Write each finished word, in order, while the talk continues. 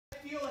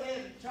feel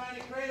him trying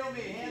to cradle me.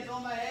 Hands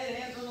on my head,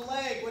 hands on the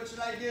leg. What should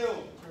I do?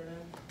 Turn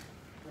in,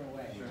 turn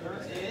away.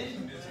 Turn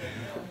in.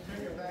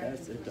 Turn your back.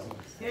 That's the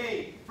dumbest.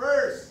 Okay,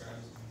 first,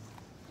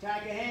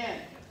 attack a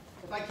hand.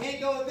 If I can't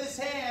go with this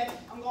hand,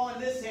 I'm going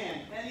this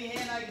hand. Any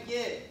hand I can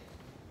get.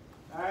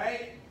 All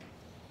right?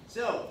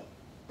 So,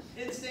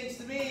 instincts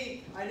to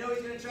me, I know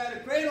he's going to try to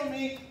cradle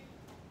me.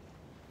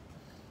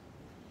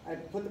 I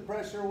put the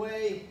pressure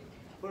away,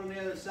 put him on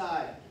the other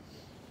side.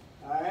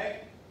 All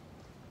right?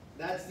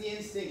 That's the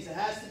instincts. It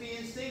has to be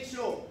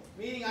instinctual,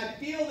 meaning I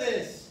feel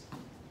this.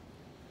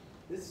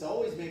 This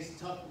always makes it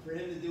tough for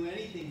him to do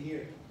anything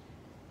here.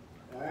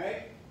 All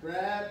right?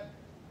 Grab,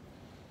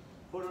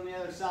 put on the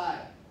other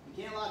side.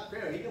 You can't lock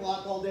cradle. He can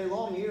lock all day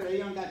long here. He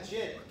don't got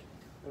shit.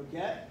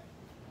 Okay?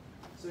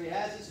 So he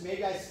has this.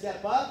 Maybe I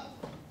step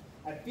up.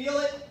 I feel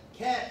it.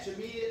 Catch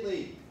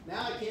immediately.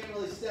 Now I can't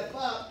really step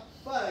up,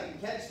 but I can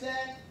catch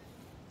that.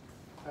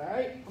 All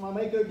right? I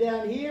might go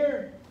down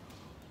here.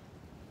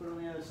 Put it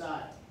on the other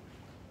side.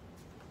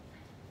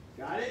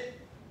 Got it?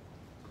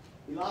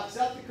 He locks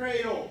up the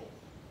cradle.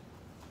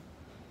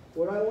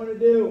 What do I want to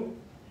do?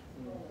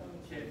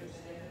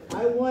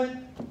 I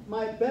want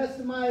my best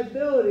of my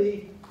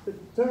ability to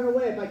turn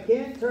away. If I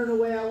can't turn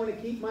away, I want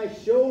to keep my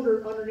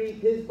shoulder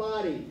underneath his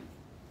body.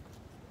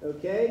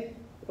 Okay?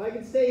 If I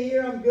can stay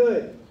here, I'm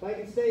good. If I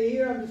can stay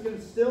here, I'm just going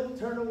to still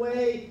turn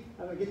away.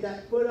 I'm going to get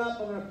that foot up.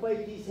 I'm going to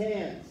fight these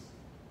hands.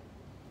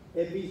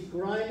 If he's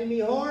grinding me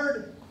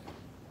hard,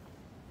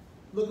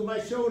 look at my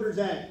shoulders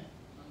at.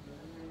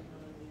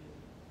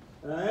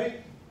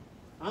 Alright?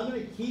 I'm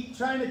going to keep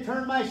trying to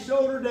turn my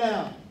shoulder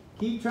down.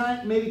 Keep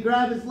trying, maybe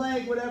grab his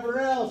leg, whatever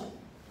else.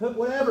 Put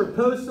whatever,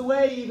 post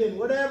away even,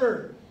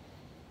 whatever.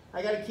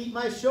 I got to keep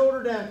my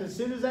shoulder down because as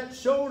soon as that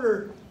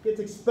shoulder gets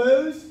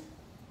exposed,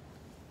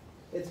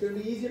 it's going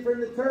to be easier for him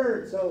to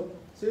turn. So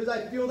as soon as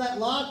I feel that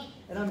lock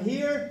and I'm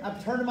here,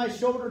 I'm turning my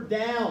shoulder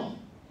down.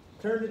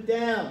 Turn it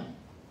down.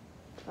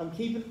 I'm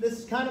keeping, this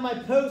is kind of my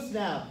post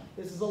now.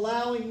 This is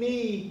allowing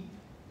me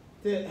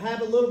to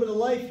have a little bit of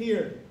life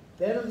here.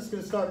 Then I'm just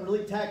going to start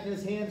really tacking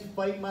his hands,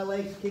 fighting my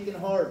legs, kicking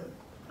hard.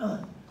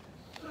 Okay?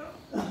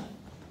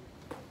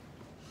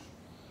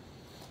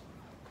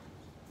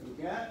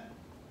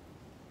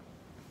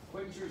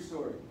 Quick true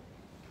story.